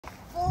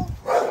fool.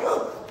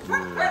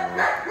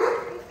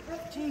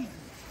 Yeah. Jesus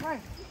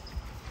Christ.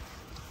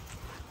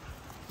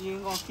 You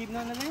ain't gonna keep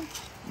none of them?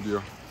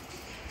 Yeah.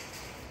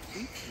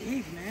 She's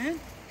big, man.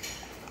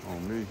 On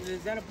me.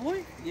 Is that a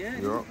boy? Yeah,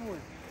 it's a boy.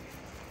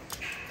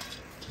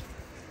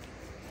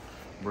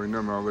 Bring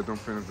them out, let them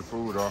finish the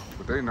food off.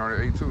 But they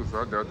already ate too,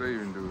 so I doubt they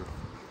even do it.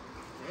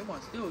 They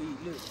want to still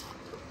eat, look.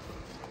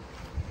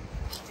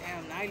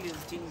 Damn,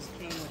 Nyla's jeans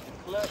came with the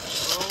clutch,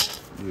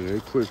 bro. Yeah, they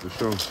quick for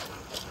sure.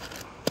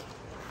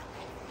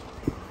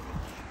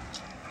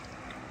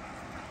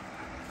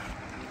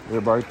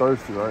 Everybody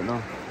thirsty right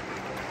now.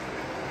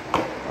 I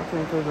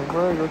can't take a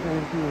break, I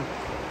can't feel.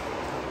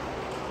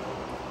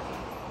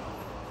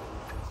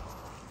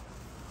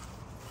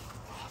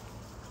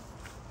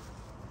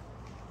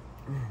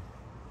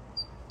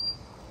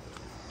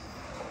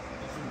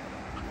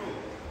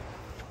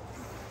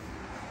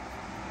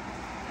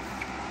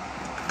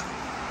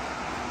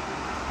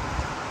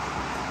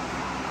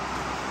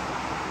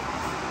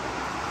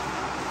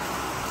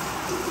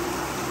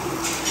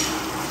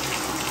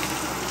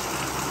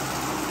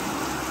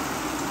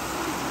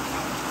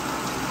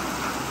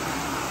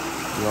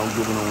 Yeah, I'm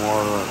giving them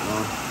water right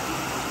now.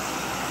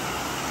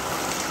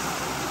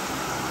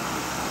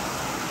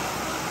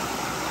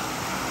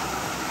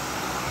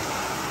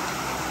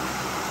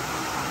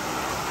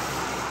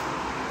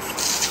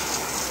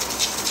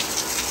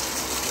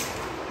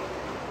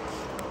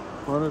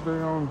 What are they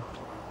on?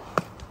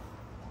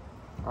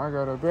 I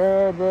got a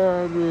bad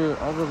bit.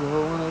 I got the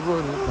whole one that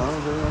button. Time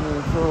they on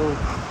their toes.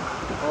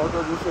 All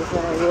that good shit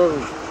on the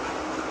road.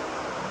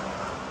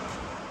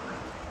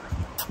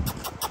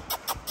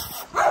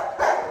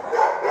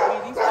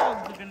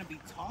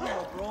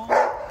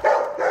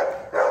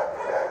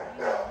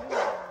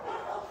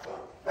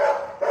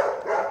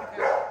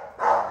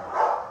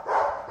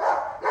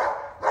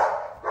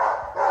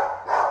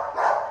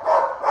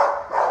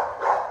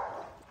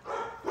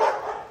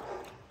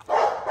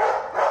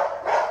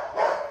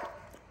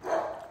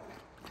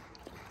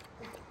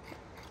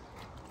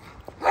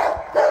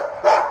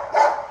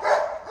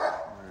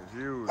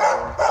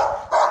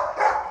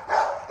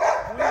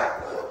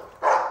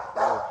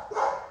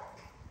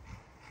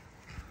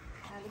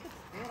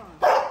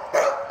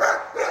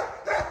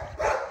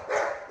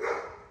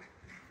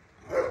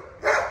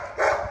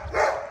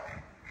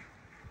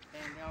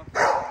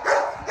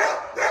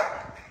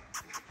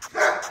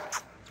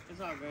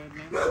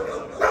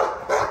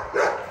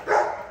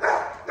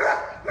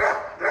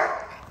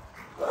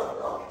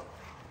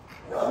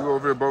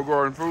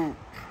 Garden food.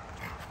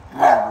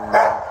 I'm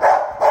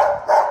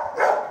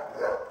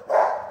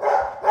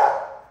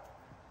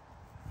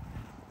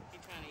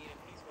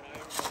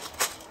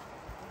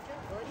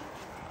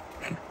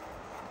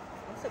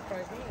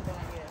surprised he ain't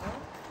gone yet, huh?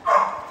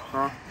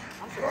 Huh?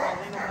 I'm surprised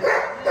ain't nobody gone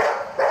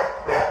yet.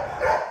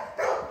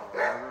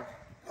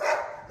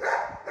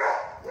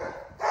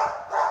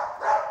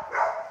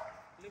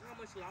 Look how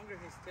much longer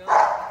his tail is.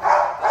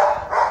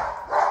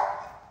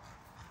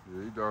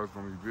 Yeah, he dog's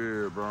gonna be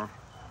big, bro.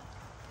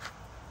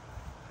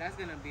 That's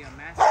gonna be a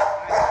massive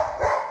fight.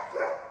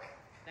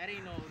 That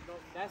ain't no,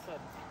 that's a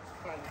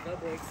probably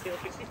double XL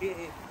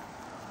shit.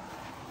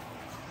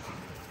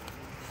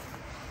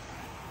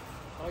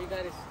 All you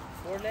got is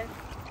 4 legs?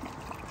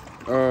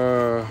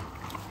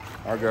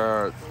 I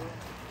got,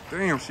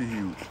 damn, she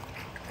huge.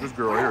 This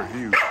girl here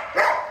huge.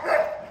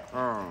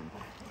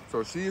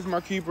 So she is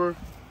my keeper,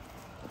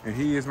 and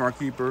he is my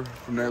keeper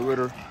from that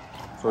litter.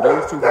 So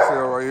these 2 for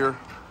sale right here,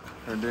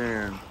 and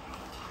then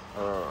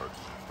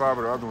 5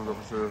 of the other ones are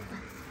for sale.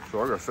 So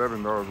I got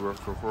 $7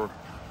 worth so far.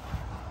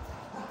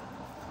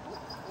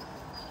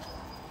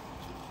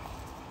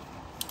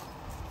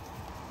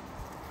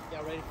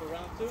 Y'all ready for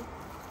round 2?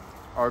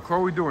 All right,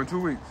 Chloe doing 2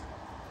 weeks.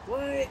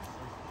 What?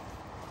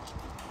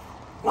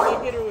 Who you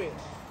hit her with?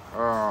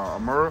 A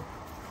Merle,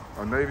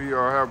 a Navy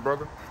half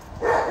brother.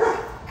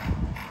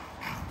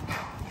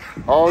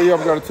 Oh yeah, I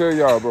forgot to tell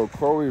y'all, bro.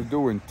 Chloe is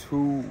doing 2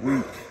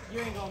 weeks. You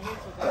ain't gonna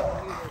mix with that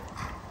one either.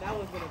 That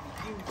one's gonna be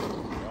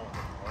huge.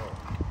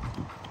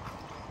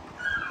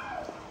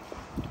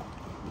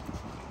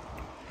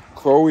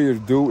 Chloe is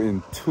due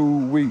in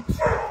 2 weeks.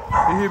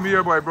 He hit me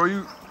up like, bro,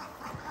 you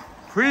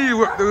please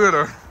whip the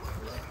litter.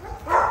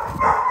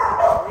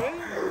 Really?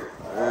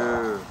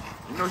 Yeah.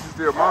 You know she's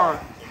still mine.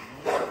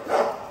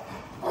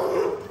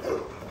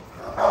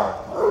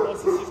 Oh,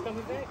 so she's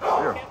coming back?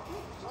 Yeah.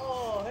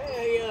 Oh,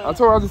 hey, I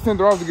told her I just sent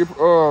her off to get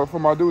for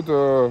my dude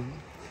to,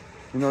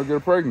 you know, get her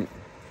pregnant.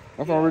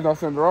 That's the only reason I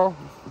sent her off.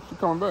 She's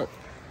coming back.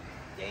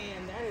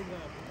 Damn, that is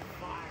gonna be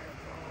fire,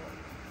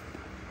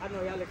 bro. I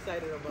know y'all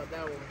excited about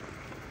that one.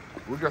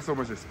 We got so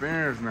much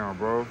experience now,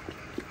 bro.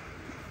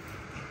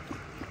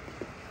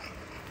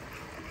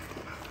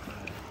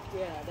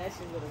 Yeah, that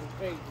shit's gonna be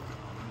crazy.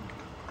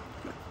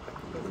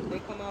 Because if they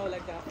come out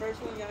like that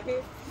first one y'all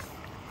hit,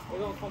 they're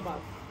gonna come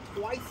out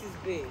twice as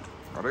big.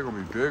 Oh, they're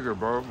gonna be bigger,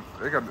 bro.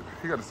 He got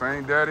the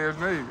same daddy as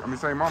Navy. I mean,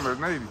 same mama as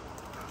Navy.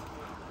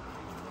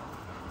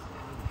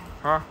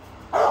 Huh?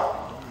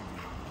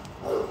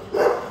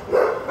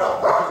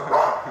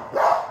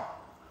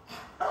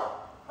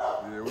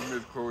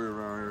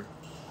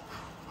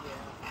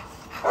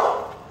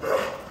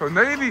 So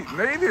Navy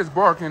is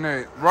barking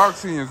at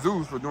Roxie and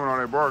Zeus for doing all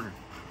that barking.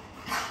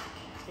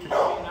 So you being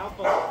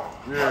alpha.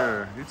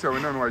 Yeah, he tell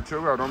me nothing like,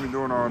 chill out, don't be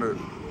doing all that.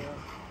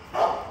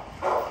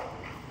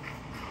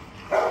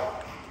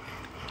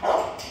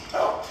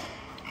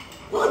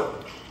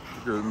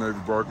 Look at Navy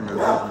barking at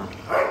Zeus now.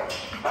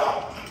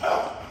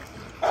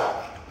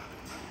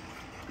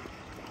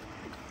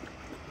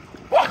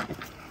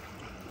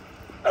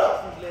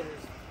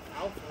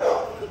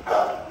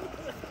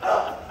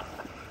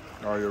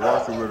 Oh yeah,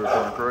 Roxie with her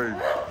kind of crazy.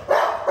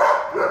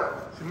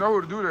 She know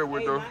who to do that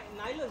with though.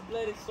 Nyla's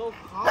blood is so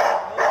calm.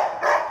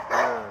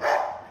 Yeah.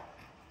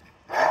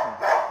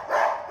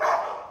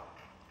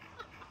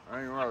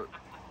 I ain't right.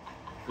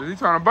 Is he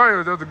trying to bite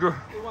or that's a good?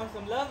 He wants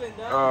some loving,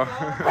 dog.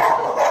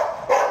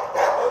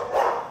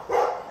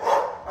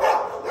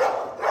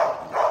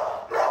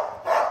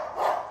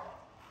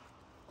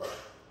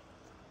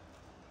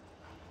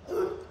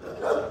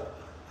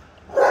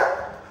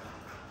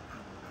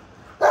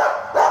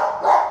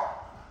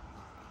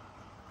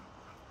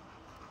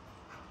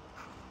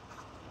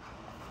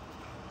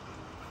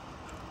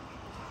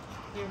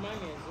 He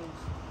remind me of Zeus.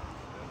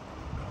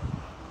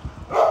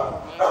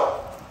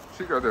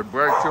 She got that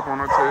black tip on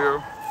her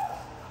tail.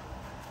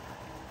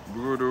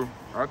 Blue do.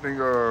 I think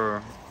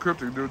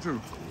Crypitc do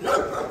too.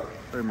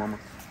 Hey mama.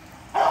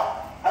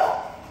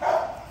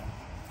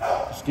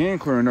 Skin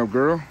clearing up,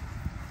 girl.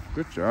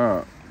 Good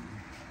job.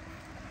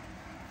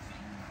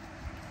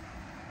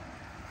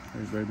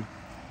 Hey baby.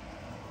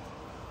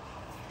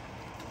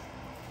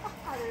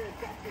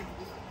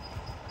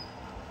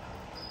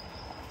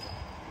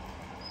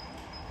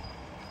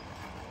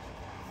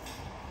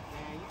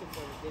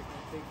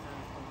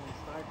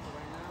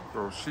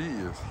 Bro, she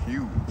is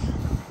huge.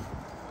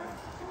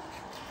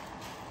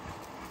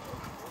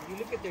 You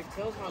look at their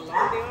tails, how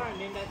long they are, and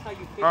then that's how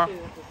you picture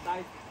the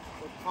size,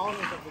 the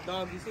tallness of the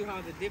dog. You see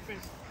how the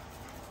difference?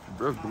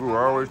 That's blue.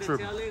 I always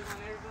tripping. The tail is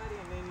on everybody,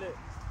 and then look.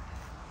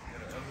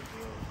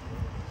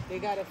 They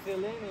gotta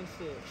fill in and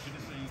shit.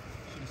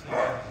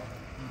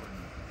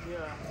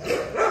 Yeah.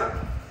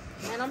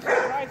 Man, I'm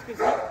surprised because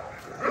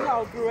he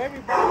outgrew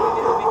everybody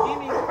in the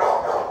beginning. It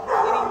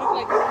didn't look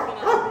like he was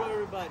gonna outgrow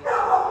everybody.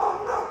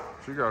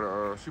 She got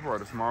she probably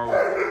the smallest.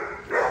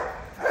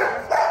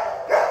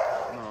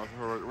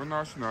 Well,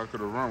 no, she not, because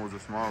the run was the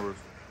smallest.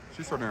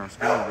 She's so damn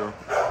skinny though,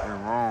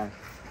 and wrong.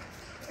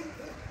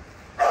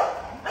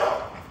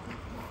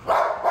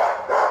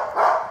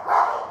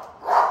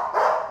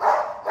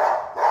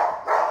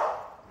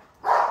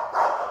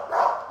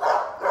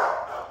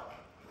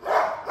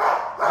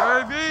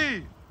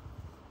 Baby!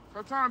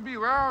 Stop trying to be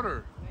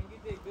louder. Man, you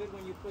did good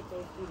when you put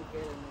those two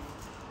together, man.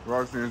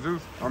 Roxie and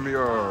Zeus. I mean,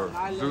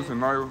 Zeus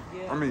and Nyla.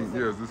 Yeah, I mean,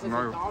 yeah, Zeus and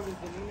Nyla. The dog's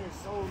demeanor is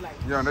so, like,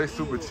 yeah, they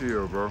super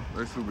chill, bro.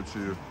 They super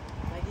chill.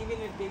 Like, even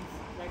if they,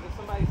 like, if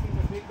somebody sees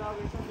a big dog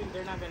or something,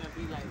 they're not gonna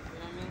be like, you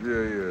know what I mean?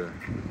 Yeah,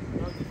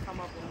 They'll just come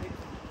up and lick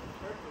them.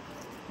 Perfect.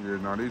 Yeah,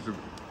 no,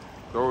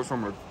 those are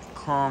some of the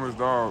calmest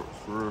dogs,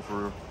 for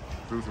real.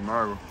 Zeus and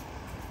Nyla.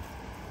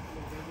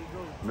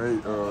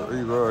 Nate,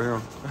 he love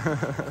him.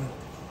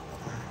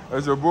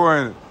 That's your boy,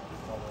 ain't it?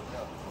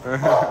 That's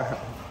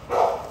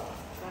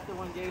the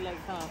one Jay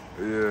likes, huh?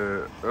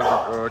 Yeah,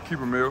 that's a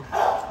keeper meal.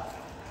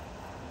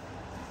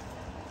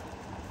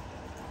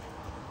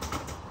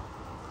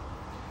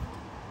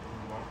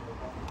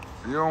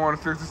 You don't want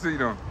to fix the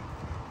seat on.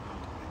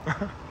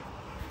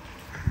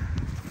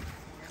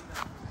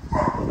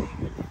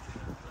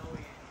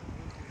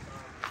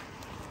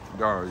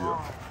 Oh, yeah.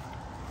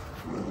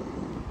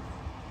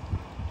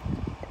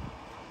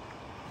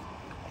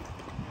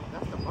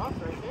 That's the boss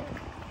right there.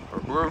 Her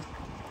blue? Yeah.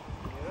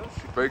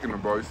 She faking the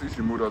ball. You see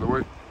she moved out of the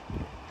way?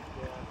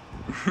 Yeah.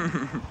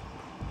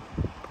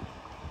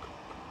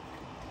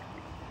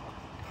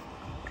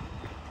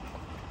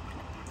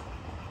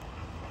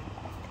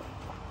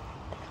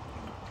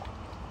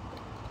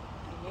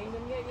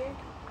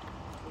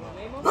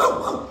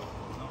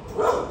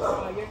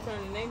 Your turn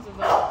to name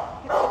somebody.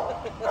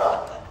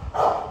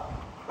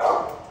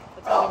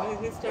 That's all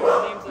his turn to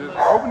name somebody. Just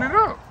open it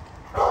up.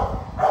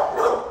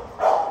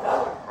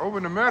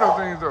 Open the metal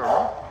things up,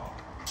 man.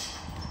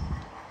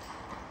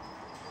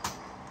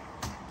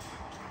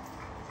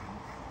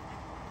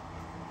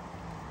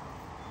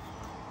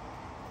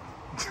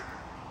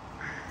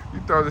 You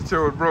thought the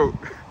show was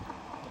broke.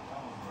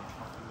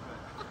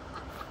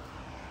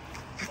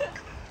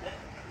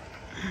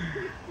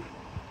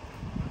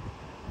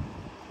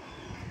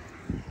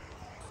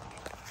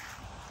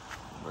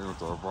 They gonna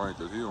start fighting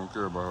because he don't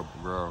care about her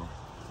growl.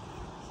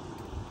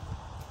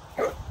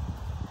 Look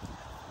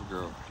at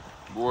him.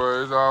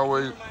 Boy, it's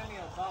always. You remind me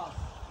of Bob.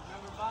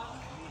 Remember Bob?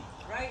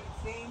 Right?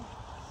 Same.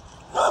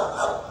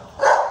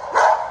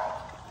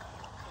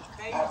 The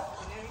face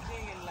and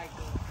everything, and like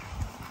the.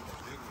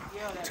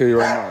 Yeah, Tell you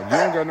right now, if you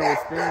ain't got no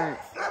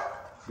experience,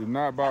 do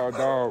not buy a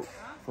dog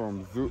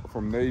from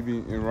Navy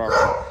and Roxie.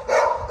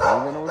 You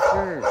ain't got no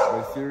experience.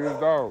 They serious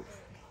dogs.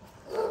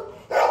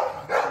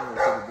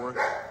 Boy.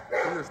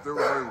 He is still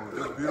available.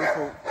 It's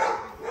beautiful.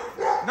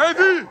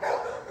 Navy!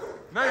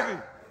 Navy!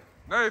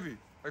 Navy!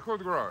 Hey, close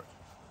the garage.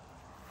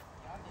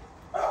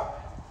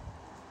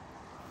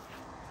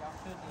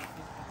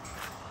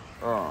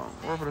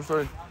 What was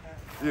I say?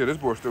 Yeah, this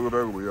boy's still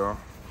available, y'all.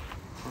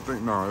 I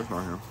think, no, that's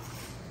not him.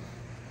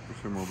 It's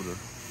him over there.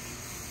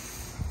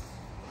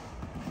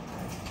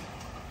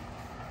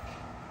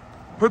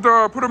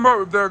 Put him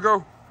up there,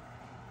 go.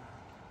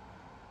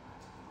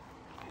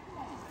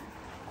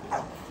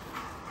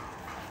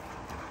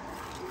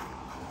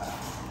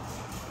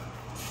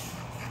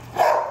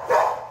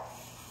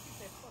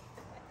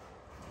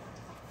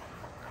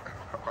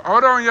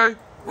 Hold on, Ye.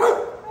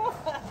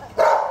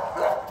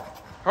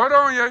 Hold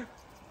on, Ye.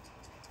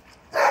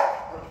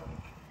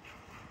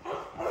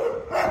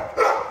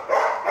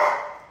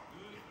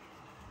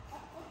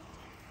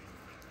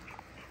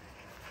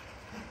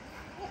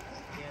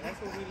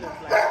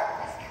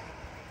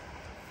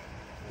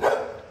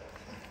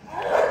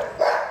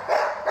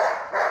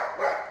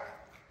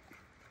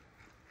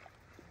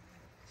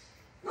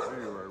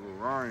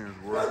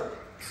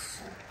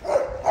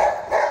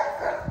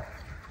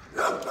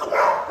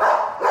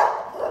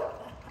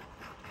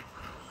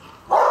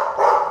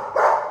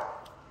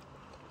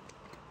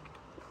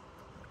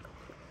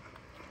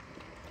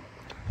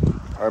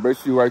 Alright, make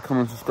sure you like,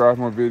 comment, subscribe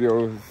to my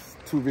videos.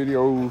 2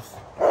 videos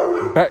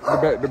back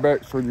to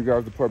back showing you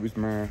guys the puppies,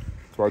 man.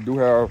 So I do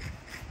have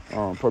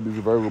puppies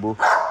available.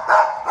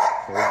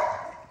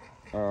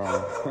 So,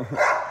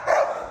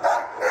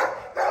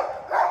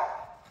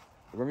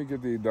 let me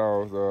get these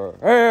dogs.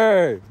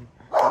 Hey!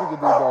 Let me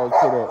get these dogs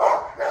put up.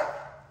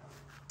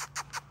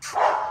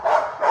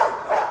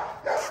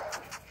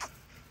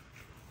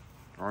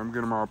 I'm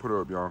getting them all put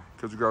up, y'all.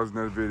 Catch you guys in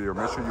the next video.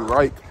 Make sure you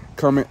like,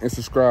 comment, and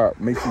subscribe.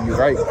 Make sure you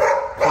like,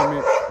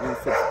 comment, and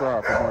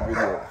subscribe for more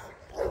videos.